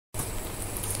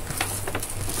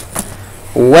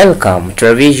Welcome to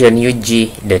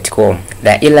revisionug.com,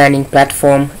 the e-learning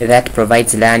platform that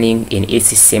provides learning in its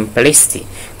simplicity.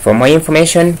 For more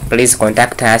information, please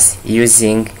contact us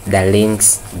using the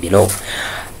links below.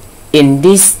 In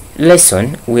this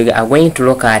lesson, we are going to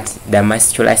look at the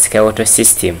muscular skeletal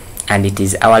system, and it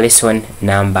is our lesson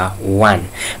number 1.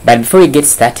 But before we get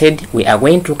started, we are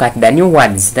going to look at the new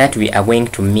words that we are going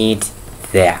to meet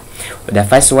there. The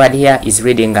first word here is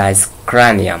reading as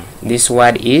cranium. This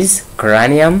word is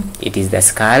cranium. It is the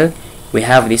skull. We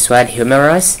have this word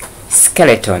humerus,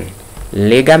 skeleton,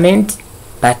 ligament,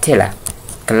 patella,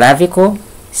 clavicle,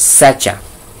 suture,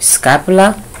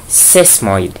 scapula,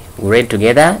 sesamoid. We read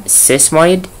together: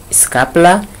 sesamoid,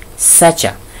 scapula,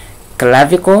 suture,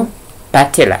 clavicle,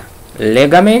 patella,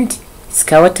 ligament,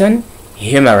 skeleton,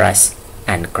 humerus,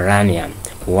 and cranium.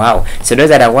 Wow, so those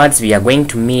are the words we are going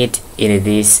to meet in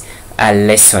this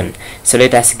lesson. So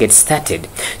let us get started.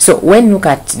 So when you look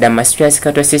at the muscular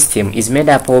skeletal system, is made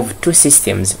up of two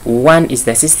systems. One is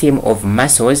the system of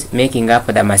muscles making up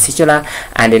the muscular,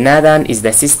 and another is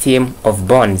the system of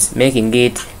bones making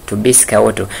it to be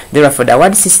skeletal. Therefore, the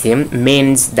word system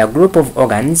means the group of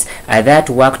organs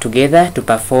that work together to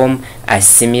perform a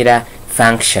similar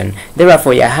function.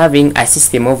 Therefore, we are having a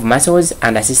system of muscles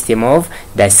and a system of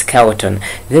the skeleton.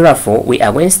 Therefore, we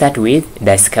are going to start with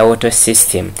the skeletal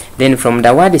system. Then from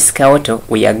the word skeletal,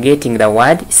 we are getting the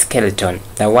word skeleton.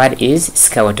 The word is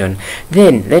skeleton.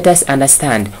 Then let us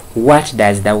understand, what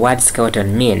does the word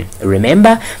skeleton mean?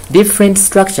 Remember, different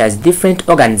structures, different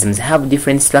organisms have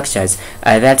different structures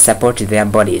that support their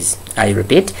bodies. I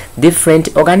repeat,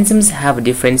 different organisms have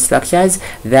different structures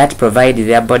that provide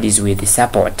their bodies with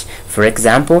support. For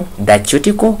example, the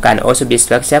cuticle can also be a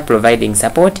structure providing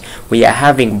support. We are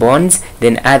having bones,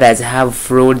 then others have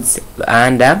fluids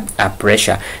under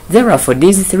pressure. Therefore,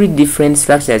 these three different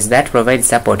structures that provide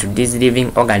support to these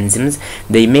living organisms,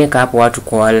 they make up what we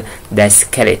call the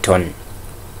skeleton.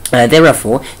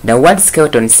 Therefore, the word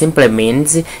skeleton simply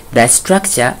means the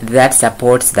structure that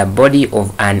supports the body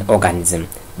of an organism.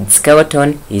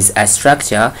 Skeleton is a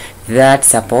structure that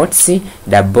supports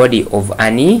the body of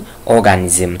any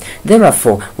organism.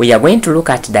 Therefore, we are going to look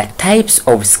at the types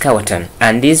of skeleton,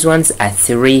 and these ones are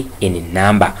 3 in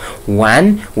number.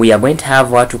 1, we are going to have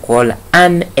what we call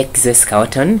an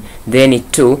exoskeleton. Then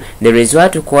 2, there is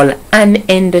what we call an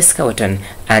endoskeleton,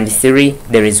 and 3,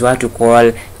 there is what we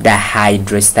call the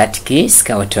hydrostatic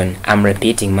skeleton. I'm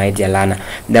repeating, my dear learner.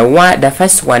 The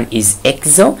first one is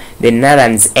exo, the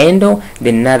another is endo, the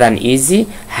another is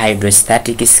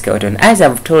hydrostatic skeleton. As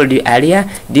I've told you earlier,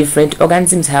 different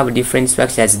organisms have different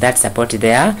structures that support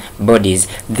their bodies.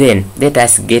 Then let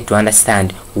us get to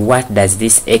understand, what does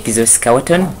this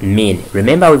exoskeleton mean?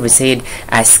 Remember, we've said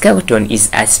a skeleton is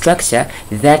a structure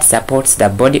that supports the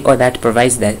body, or that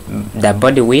provides the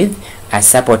body with a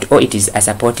support, or it is a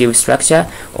supportive structure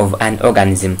of an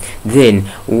organism. Then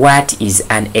what is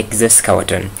an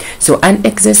exoskeleton? So an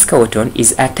exoskeleton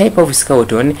is a type of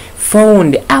skeleton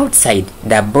found outside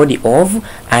the body of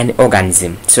an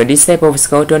organism. So this type of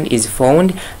skeleton is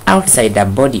found outside the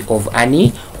body of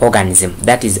any organism.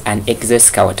 That is an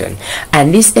exoskeleton.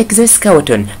 And this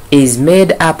exoskeleton is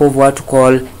made up of what we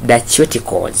call the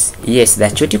cuticles. Yes, the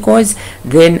cuticles.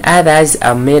 Then others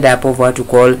are made up of what we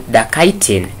call the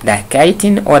chitin. The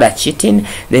chitin or the chitin.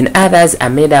 Then others are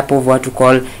made up of what we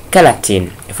call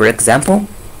keratin. For example,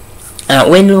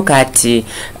 when you look at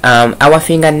our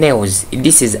fingernails,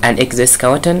 this is an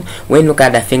exoskeleton. When you look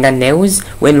at the fingernails,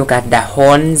 when you look at the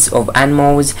horns of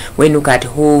animals, when you look at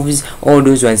hooves, all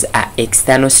those ones are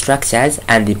external structures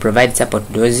and they provide support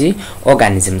to those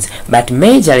organisms. But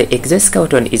majorly,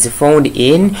 exoskeleton is found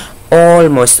in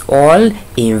almost all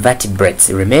invertebrates.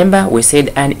 Remember, we said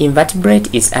an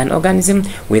invertebrate is an organism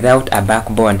without a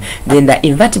backbone. Then the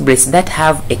invertebrates that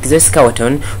have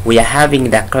exoskeleton, we are having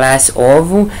the class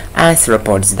of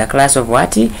arthropods. The class of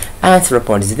what?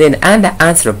 Arthropods. Then under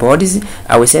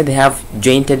arthropods, we said they have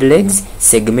jointed legs,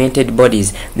 segmented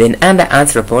bodies. Then under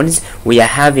arthropods, we are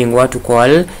having what we call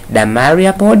the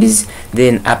myriapods.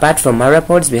 Then apart from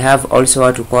myriapods, we have also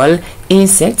what we call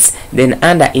insects. Then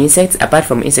under insects, apart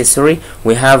from insects,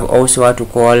 we have also what we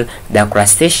call the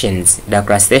crustaceans. The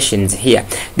crustaceans here.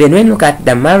 Then when you look at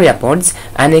the myriapods,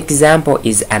 an example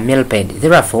is a millipede.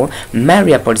 Therefore,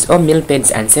 myriapods or millipedes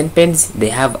and centipedes, they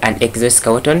have an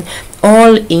exoskeleton.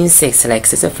 all insects like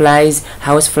flies,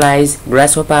 houseflies,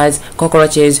 grasshoppers,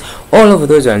 cockroaches, all of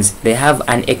those ones, they have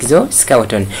an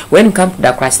exoskeleton. When we come to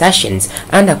the crustaceans,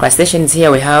 under crustaceans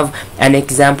here we have an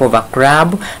example of a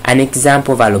crab, an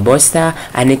example of a lobster,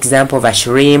 an example of a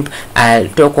shrimp, I'll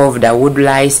talk of the wood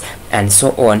lice, and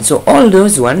so on. So all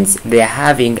those ones, they are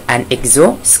having an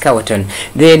exoskeleton.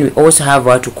 Then we also have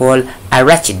what we call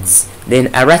arachids. Then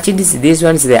arachids, these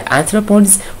ones, they are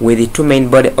arthropods with the 2 main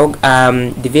body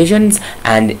divisions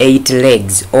and 8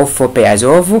 legs, or 4 pairs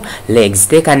of legs.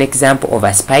 Take an example of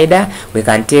a spider. We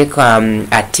can take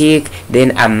a tick,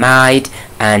 then a mite,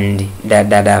 and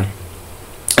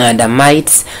the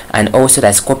mites, and also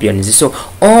the scorpions. So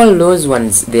all those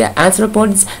ones, they are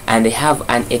arthropods, and they have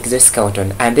an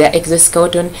exoskeleton, and their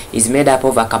exoskeleton is made up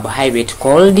of a carbohydrate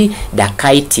called the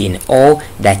chitin or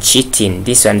the chitin.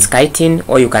 This one's chitin,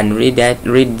 or you can read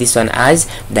this one as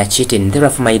the chitin.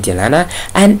 Therefore, my dear learner,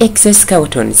 an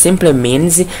exoskeleton simply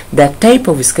means the type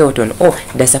of skeleton or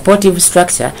the supportive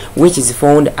structure which is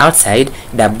found outside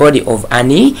the body of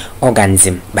any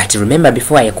organism. But remember,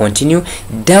 before I continue,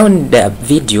 down the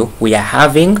video we are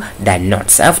having the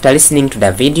notes. After listening to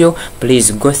the video,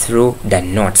 please go through the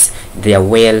notes. They are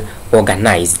well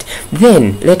organized.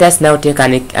 Then let us now take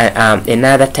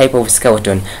another type of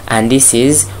skeleton, and this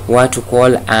is what we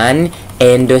call an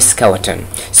endoskeleton.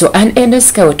 So an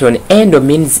endoskeleton, endo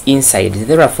means inside,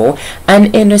 therefore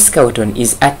an endoskeleton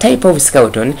is a type of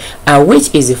skeleton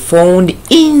which is found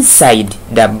inside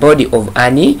the body of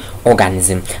any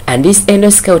organism, and this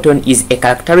endoskeleton is a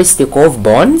characteristic of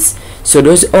bones. So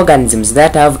those organisms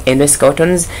that have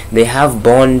endoskeletons, they have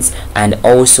bones and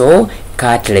also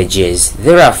cartilages.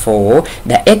 Therefore,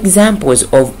 the examples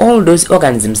of all those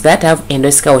organisms that have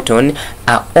endoskeleton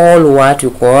are all what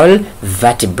we call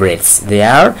vertebrates. They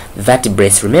are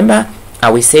vertebrates. Remember,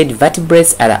 we said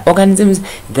vertebrates are the organisms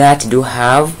that do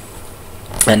have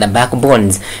and the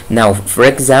backbones. Now, for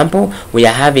example, we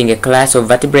are having a class of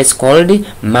vertebrates called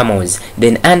mammals.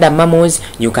 Then under mammals,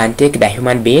 you can take the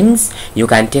human beings. You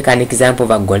can take an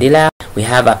example of a gorilla. We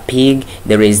have a pig.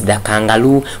 There is the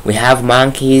kangaroo. We have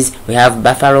monkeys. We have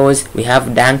buffaloes. We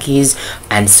have donkeys,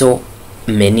 and so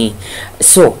many.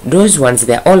 So those ones,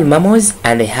 they're all mammals,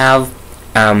 and they have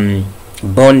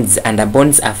bones, and the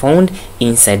bones are found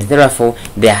inside. Therefore,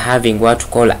 they are having what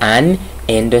we call an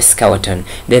endoskeleton.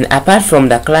 Then apart from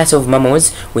the class of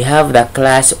mammals, we have the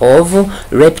class of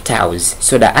reptiles.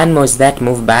 So the animals that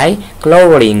move by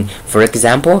crawling. For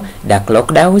example, the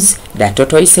crocodiles, the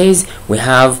tortoises, we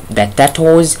have the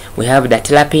turtles, we have the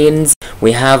terrapins,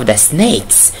 we have the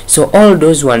snakes. So all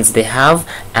those ones, they have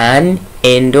an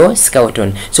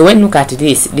endoskeleton. So when you look at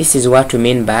this is what we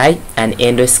mean by an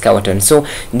endoskeleton. So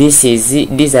these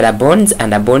are the bones,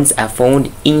 and the bones are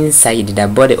found inside the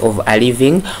body of a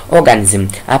living organism.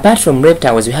 Apart from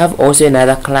reptiles, we have also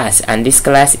another class, and this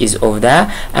class is of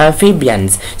the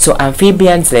amphibians. So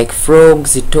amphibians like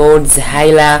frogs, toads,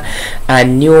 hyla,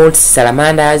 newts,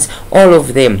 salamanders, all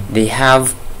of them, they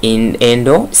have in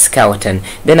endoskeleton.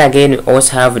 Then again, we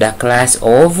also have the class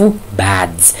of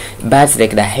birds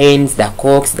like the hens, the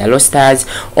cocks, the roosters.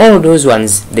 All those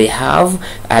ones, they have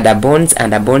the bones,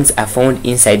 and the bones are found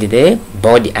inside the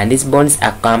body, and these bones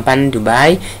are accompanied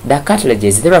by the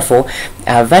cartilages. Therefore,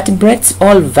 vertebrates,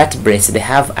 all vertebrates, they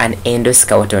have an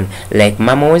endoskeleton, like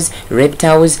mammals,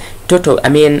 reptiles,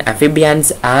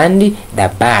 amphibians, and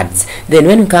the birds. Then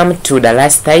when we come to the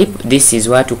last type, this is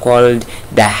what we called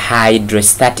the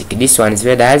hydrostatic. This one is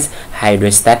read as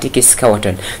hydrostatic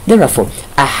skeleton. Therefore,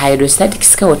 a hydrostatic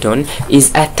skeleton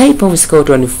is a type of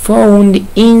skeleton found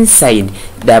inside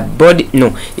the body.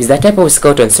 Is the type of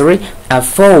skeleton,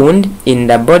 found in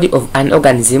the body of an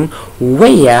organism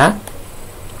where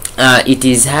it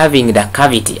is having the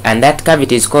cavity, and that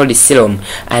cavity is called the coelom,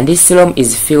 and this coelom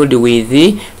is filled with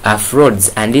the fluids,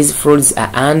 and these fluids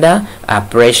are under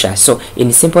pressure. So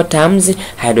in simple terms,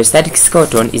 hydrostatic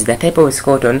skeleton is the type of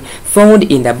skeleton found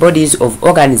in the bodies of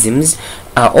organisms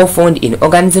or found in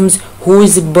organisms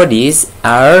whose bodies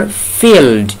are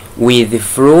filled with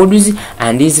fluids,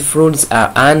 and these fluids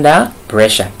are under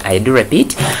pressure. I do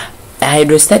repeat, a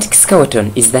hydrostatic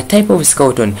skeleton is the type of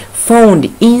skeleton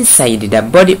found inside the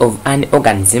body of an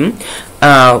organism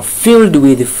filled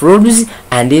with fluids,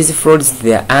 and these fluids,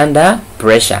 they are under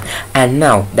pressure. And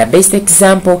now the best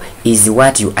example is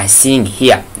what you are seeing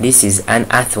here. This is an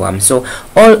earthworm. So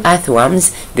all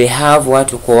earthworms, they have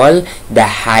what we call the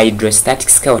hydrostatic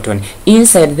skeleton.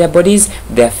 Inside their bodies,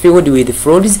 they are filled with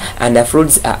fluids, and the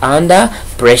fluids are under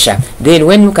pressure. Then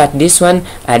when you look at this one,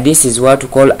 this is what we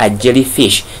call a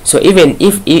jellyfish. So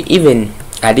even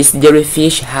this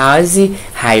jellyfish has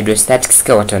hydrostatic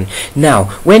skeleton. Now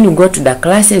when you go to the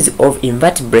classes of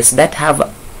invertebrates that have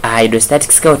a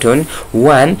hydrostatic skeleton,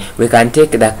 one, we can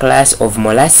take the class of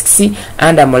mollusks.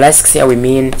 Under mollusks here we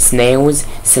mean snails,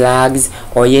 slugs,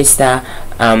 oyster,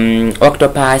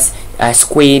 octopus,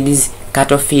 squids,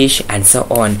 cuttlefish, and so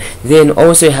on. Then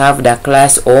also you have the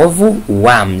class of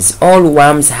worms. All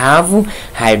worms have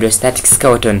hydrostatic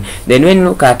skeleton. Then when you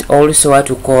look at also what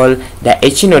we call the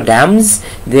echinoderms,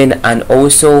 then and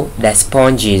also the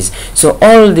sponges. So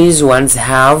all these ones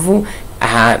have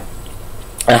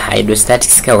a hydrostatic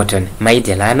skeleton. My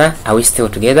dear learner, are we still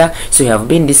together? So we have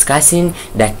been discussing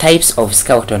the types of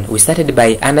skeleton. We started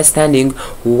by understanding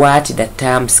what the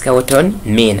term skeleton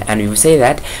mean, and we will say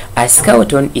that a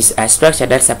skeleton is a structure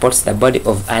that supports the body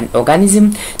of an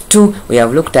organism. Two, we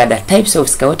have looked at the types of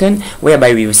skeleton,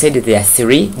 whereby we will say that there are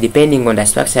three depending on the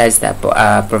structures that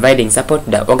are providing support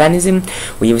to the organism.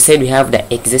 We will say we have the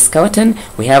exoskeleton,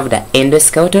 we have the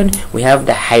endoskeleton, we have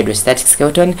the hydrostatic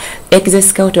skeleton.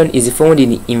 Exoskeleton is found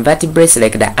in invertebrates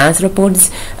like the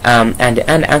arthropods, and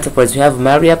arthropods we have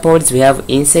myriapods, we have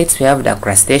insects, we have the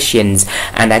crustaceans.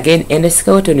 And again,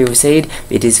 endoskeleton, we said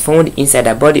it is found inside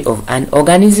the body of an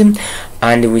organism,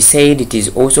 and we said it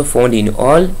is also found in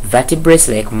all vertebrates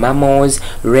like mammals,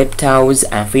 reptiles,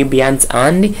 amphibians,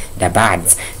 and the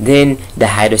birds. Then the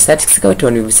hydrostatic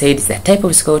skeleton, we said is the type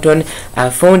of skeleton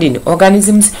found in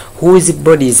organisms whose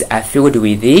bodies are filled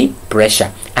with the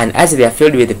pressure. And as they are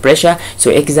filled with the pressure, so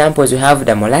examples, we have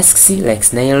the mollusks like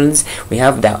snails, we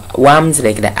have the worms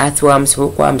like the earthworms,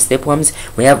 hookworms, tapeworms,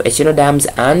 we have echinoderms,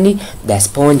 and the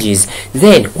sponges.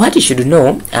 Then what you should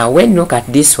know, when you look at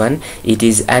this one, it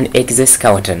is an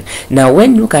exoskeleton. Now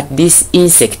when you look at this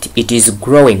insect, it is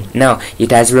growing. Now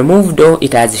it has removed, or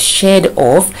it has shed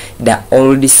off the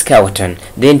old skeleton,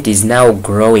 then it is now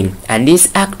growing. And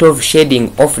this act of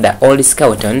shedding off the old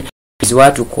skeleton is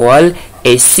what we call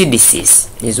acidosis,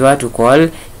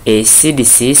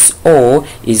 or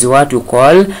is what we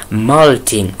call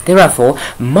molting. Therefore,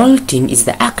 molting is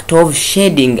the act of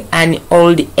shedding an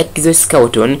old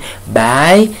exoskeleton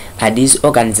by these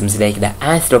organisms like the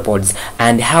arthropods.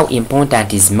 And how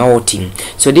important is molting?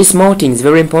 So this molting is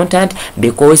very important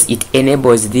because it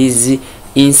enables these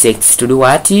insects to do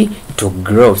what? To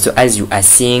grow. So as you are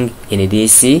seeing in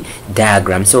this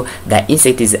diagram, so the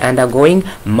insect is undergoing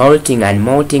molting, and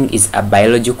molting is a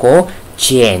biological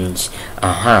change.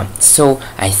 So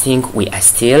I think we are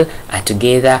still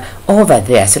together over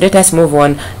there. So let us move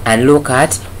on and look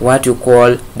at what you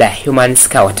call the human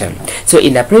skeleton. So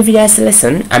in the previous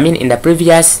lesson, in the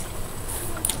previous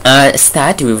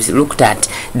start, we've looked at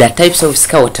the types of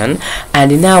skeleton,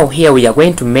 and now here we are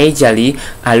going to majorly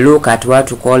look at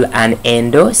what we call an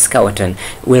endoskeleton.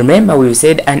 Remember, we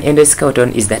said an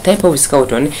endoskeleton is the type of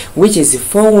skeleton which is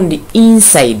found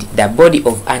inside the body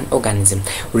of an organism.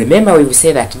 Remember, we will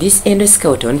say that this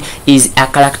endoskeleton is a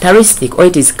characteristic, or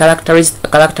it is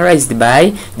characterized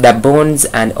by the bones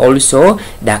and also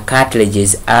the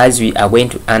cartilages, as we are going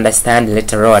to understand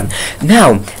later on.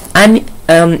 Now,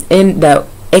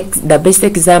 the best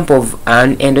example of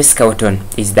an endoskeleton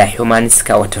is the human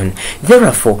skeleton.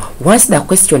 Therefore, once the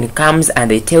question comes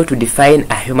and they tell you to define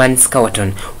a human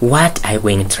skeleton, what are you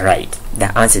going to write?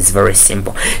 The answer is very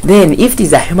simple. Then, if it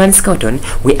is a human skeleton,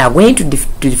 we are going to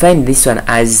define this one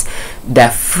as the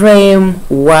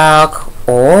framework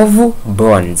of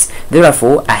bones.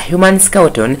 Therefore, a human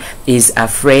skeleton is a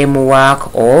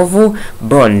framework of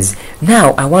bones.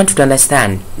 Now, I want you to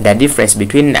understand the difference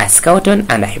between a skeleton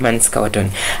and a human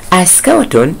skeleton. A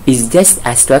skeleton is just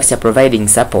a structure providing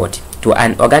support to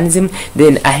an organism.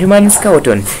 Then a human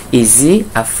skeleton is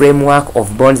a framework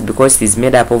of bones because it is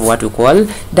made up of what we call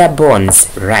the bones.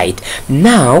 Right.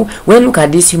 Now, when you look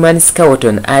at this human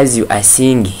skeleton, as you are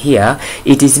seeing here,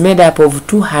 it is made up of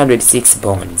 206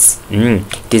 bones.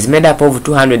 It is made up of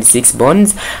 206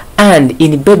 bones, and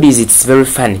in babies it's very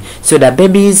funny. So the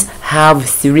babies have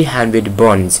 300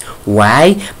 bones.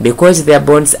 Why? Because their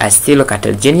bones are still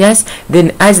cartilaginous.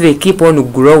 Then as they keep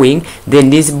on growing, then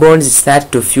these bones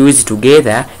start to fuse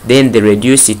together, then they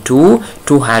reduce it to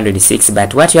 206.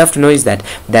 But what you have to know is that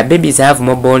the babies have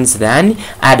more bones than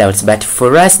adults, but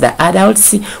for us the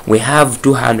adults, we have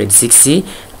 260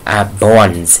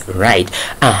 bones. Right.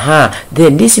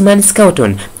 Then this human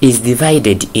skeleton is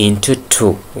divided into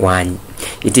two.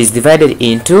 It is divided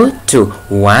into two.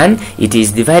 One, it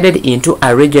is divided into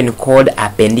a region called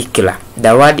appendicular.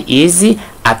 The word is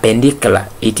appendicular.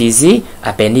 It is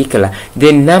appendicular.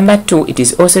 Then number 2, it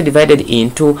is also divided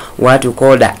into what we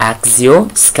call the axial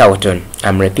skeleton.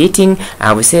 I'm repeating,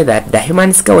 I will say that the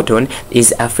human skeleton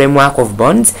is a framework of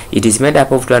bones. It is made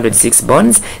up of 206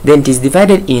 bones. Then it is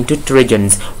divided into 2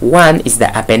 regions. One is the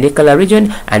appendicular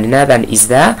region and another is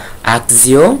the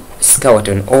axial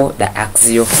skeleton or the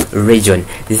axial region.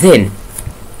 Then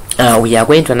we are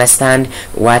going to understand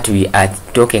what we are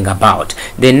talking about.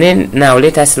 Then now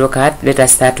let us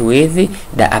start with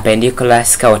the appendicular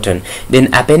skeleton. Then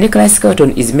appendicular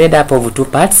skeleton is made up of 2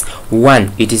 parts.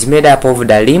 One, it is made up of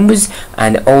the limbs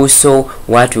and also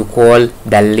what we call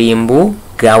the limb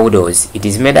girdles. It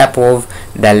is made up of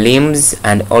the limbs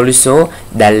and also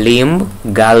the limb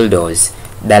girdles.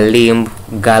 The limb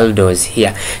girdles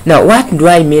here. Now what do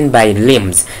I mean by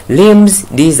limbs? Limbs,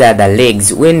 these are the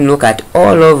legs. When you look at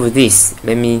all of this,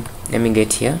 let me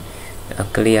get here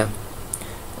clear.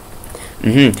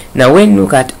 Now when you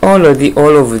look at all of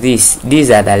this,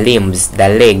 these are the limbs, the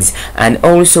legs, and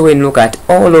also when you look at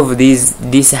all of these,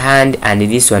 this hand and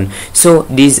this one, so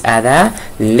these are the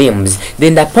limbs.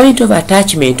 Then the point of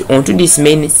attachment onto this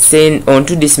main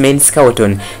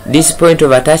skeleton, this point of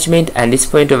attachment and this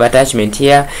point of attachment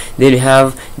here. Then we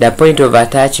have the point of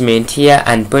attachment here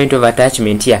and point of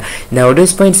attachment here. Now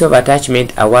those points of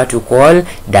attachment are what we call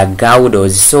the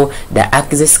girdles. So the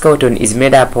axial skeleton is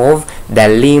made up of the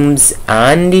limbs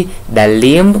and the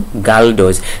limb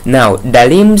girdles. Now the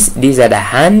limbs, these are the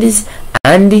hands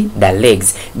and the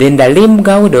legs. Then the limb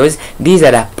girdles, these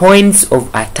are the points of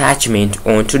attachment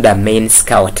onto the main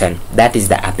skeleton. That is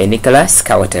the appendicular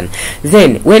skeleton.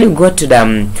 Then when you go to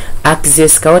the axial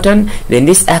skeleton, then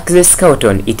this axial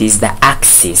skeleton, it is the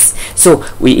axis. So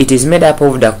it is made up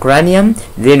of the cranium,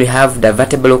 then we have the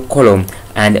vertebral column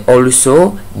and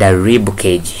also the rib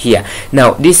cage here.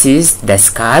 Now this is the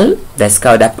skull,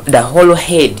 the whole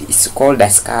head is called the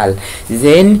skull.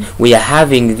 Then we are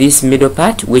having this middle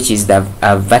part, which is the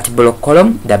vertebral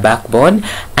column, the backbone,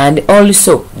 and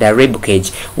also the rib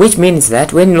cage, which means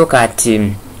that when you look at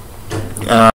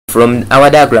from our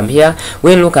diagram here,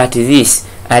 when you look at this,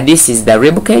 this is the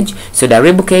rib cage. So the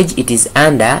rib cage, it is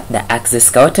under the axial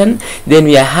skeleton. Then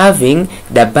we are having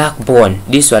the backbone,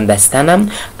 this one, the sternum,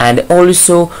 and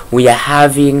also we are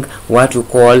having what we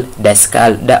call the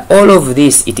skull. All of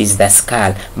this, it is the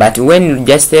skull, but when you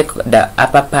just take the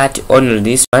upper part, only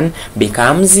this one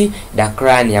becomes the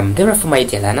cranium. Therefore, my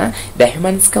dear learner, the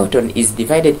human skeleton is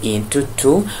divided into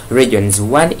 2 regions.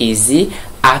 One is the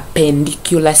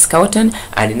appendicular skeleton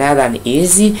and another one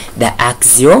is the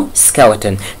axial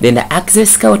skeleton. Then the axial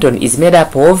skeleton is made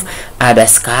up of the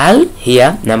skull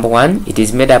here, number 1, it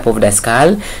is made up of the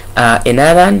skull,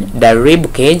 another one, the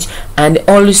rib cage, and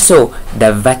also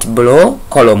the vertebral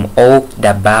column or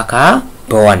the backbone.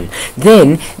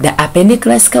 Then the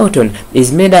appendicular skeleton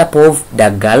is made up of the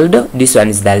girdle, this one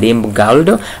is the limb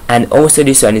girdle, and also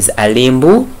this one is a limb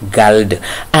girdle,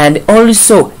 and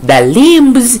also the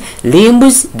limbs,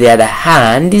 they are the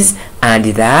hands and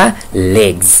the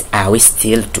legs. Are we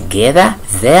still together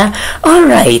there?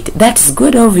 Alright, that's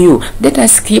good of you. Let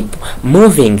us keep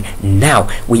moving. Now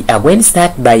we are going to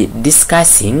start by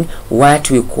discussing what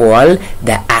we call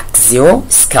the axial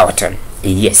skeleton.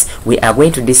 Yes, we are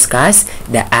going to discuss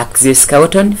the axial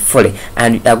skeleton fully,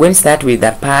 and we are going to start with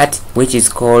the part which is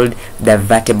called the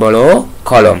vertebral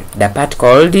column. The part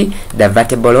called the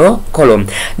vertebral column.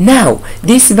 Now,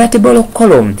 this vertebral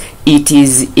column, it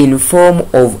is in form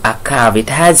of a curve. It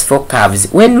has 4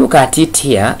 curves. When you look at it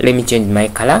here, let me change my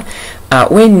color.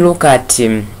 When you look at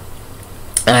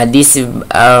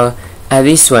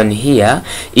this one here,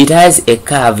 it has a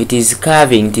curve. It is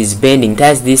curving, it is bending. It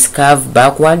has this curve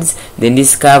backwards, then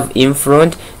this curve in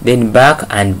front, then back,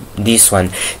 and this one.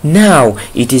 Now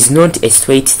it is not a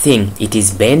straight thing, it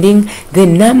is bending.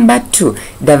 Then number 2,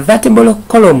 the vertebral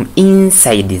column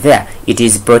inside there, it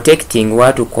is protecting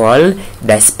what we call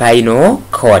the spinal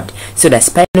cord. So the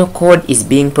spinal cord is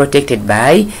being protected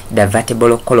by the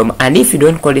vertebral column, and if you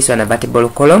don't call this one a vertebral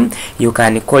column, you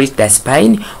can call it the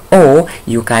spine, or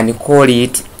you can call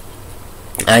it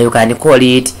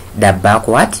the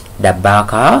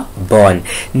backbone.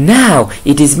 Now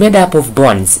it is made up of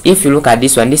bones. If you look at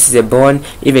this one, this is a bone,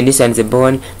 even this one is a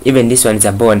bone, even this one is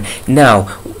a bone.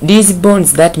 Now these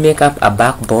bones that make up a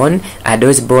backbone are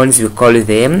those bones, we call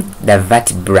them the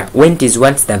vertebra. When it is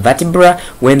once the vertebra,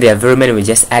 when they are very many, we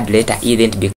just add letter E, then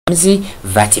it becomes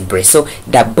vertebrae. So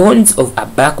the bones of a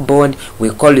backbone, we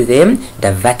call them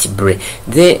the vertebrae.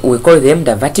 We call them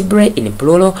the vertebrae in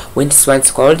plural when this one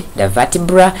is called the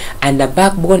vertebra, and the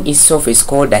backbone itself is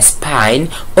called the spine,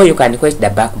 or you can call it the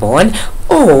backbone,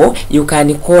 or you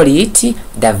can call it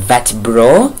the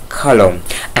vertebral column.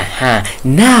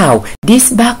 Now,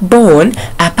 this backbone,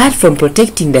 apart from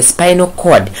protecting the spinal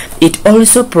cord, it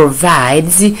also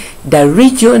provides the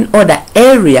region or the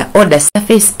area or the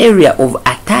surface area of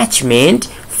attachment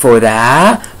for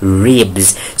the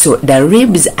ribs. So the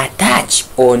ribs attach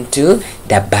onto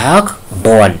the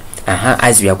backbone,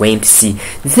 as we are going to see.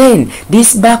 Then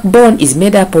this backbone is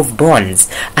made up of bones,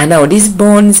 and now these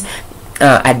bones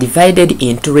are divided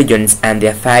into regions, and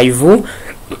there are 5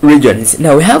 regions.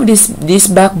 Now we have this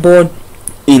backbone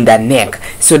in the neck,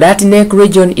 so that neck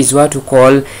region is what we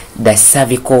call the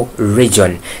cervical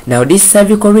region. Now this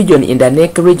cervical region in the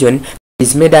neck region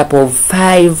is made up of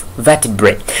 5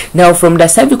 vertebrae. Now from the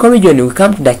cervical region we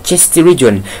come to the chest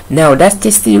region. Now that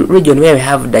chest region where we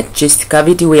have the chest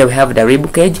cavity, where we have the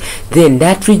rib cage, then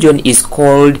that region is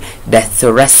called the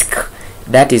thoracic.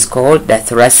 That is called the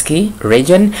thoracic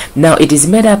region. Now it is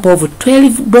made up of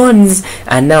 12 bones,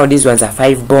 and now these ones are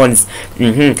 5 bones.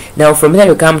 Now from there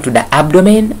you come to the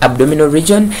abdominal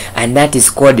region, and that is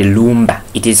called the lumbar.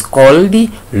 It is called the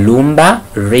lumbar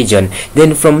region.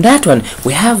 Then from that one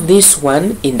we have this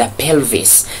one in the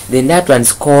pelvis, then that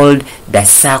one's called the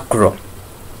sacral,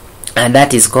 and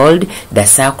that is called the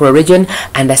sacral region.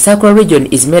 And the sacral region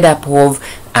is made up of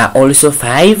also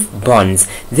 5 bones.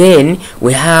 Then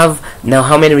we have, now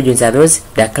how many regions are those?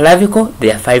 The clavicle,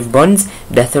 there are 5 bones.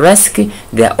 The thoracic,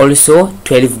 there are also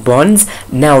 12 bones.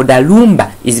 Now the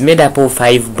lumbar is made up of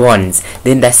 5 bones.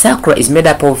 Then the sacral is made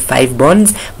up of 5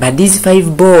 bones, but these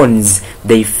 5 bones,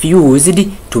 they fused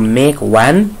to make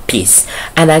one piece.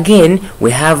 And again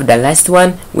we have the last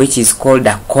one, which is called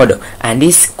the caudal, and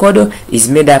this caudal is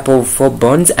made up of 4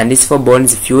 bones, and these 4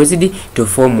 bones fused to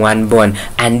form one bone,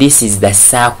 and this is the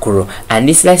sacral. And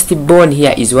this last bone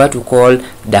here is what we call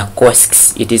the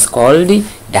coccyx. It is called the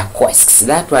coccyx,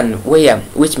 that one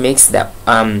which makes the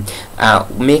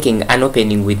making an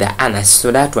opening with the anus.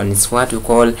 So that one is what we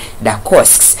call the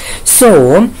coccyx.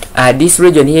 So this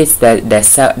region here is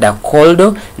the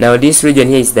caudal. Now this region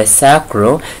here is the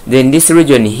sacral. Then this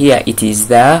region here, it is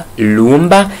the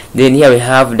lumbar. Then here we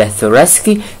have the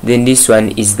thoracic. Then this one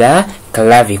is the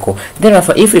clavicle.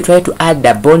 Therefore, if we try to add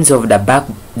the bones of a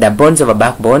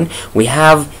backbone, we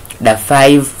have the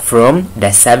 5 from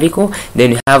the cervical,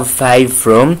 then we have 12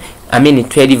 from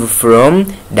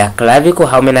the clavicle.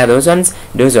 How many are those ones?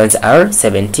 Those ones are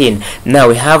 17. Now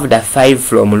we have the 5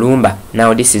 from lumbar.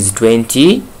 Now this is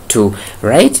 22,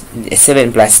 right?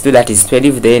 7 plus 2, that is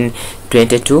 12, then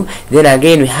 22. Then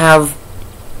again we have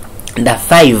the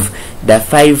 5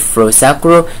 from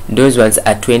sacral, those ones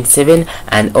are 27,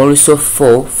 and also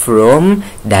 4 from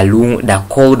the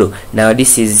caudal. Now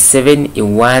this is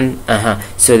 71.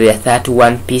 So there are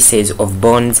 31 pieces of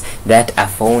bones that are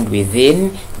found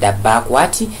within the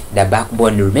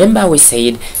backbone. Remember we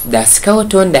said the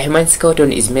skeleton, the human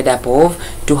skeleton, is made up of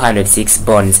 206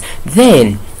 bones.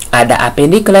 Then the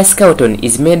appendicular skeleton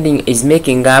is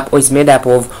made up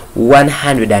of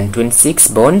 126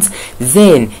 bones.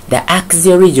 Then the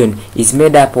axial region is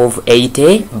made up of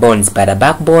 80 bones, but the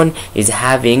backbone is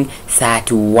having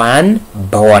 31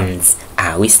 bones.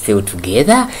 Are we still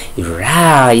together?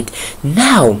 Right.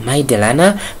 Now, my dear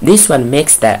learner, this one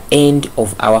makes the end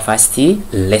of our first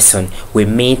lesson. We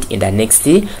meet in the next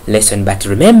lesson. But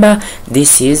remember,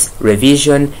 this is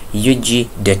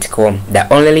revisionug.com, the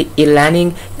only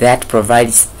e-learning that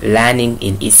provides learning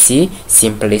in its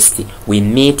simplicity. We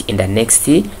meet in the next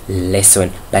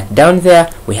lesson. But down there,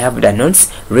 we have the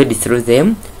notes. Read through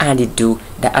them and do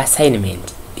the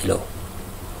assignment below.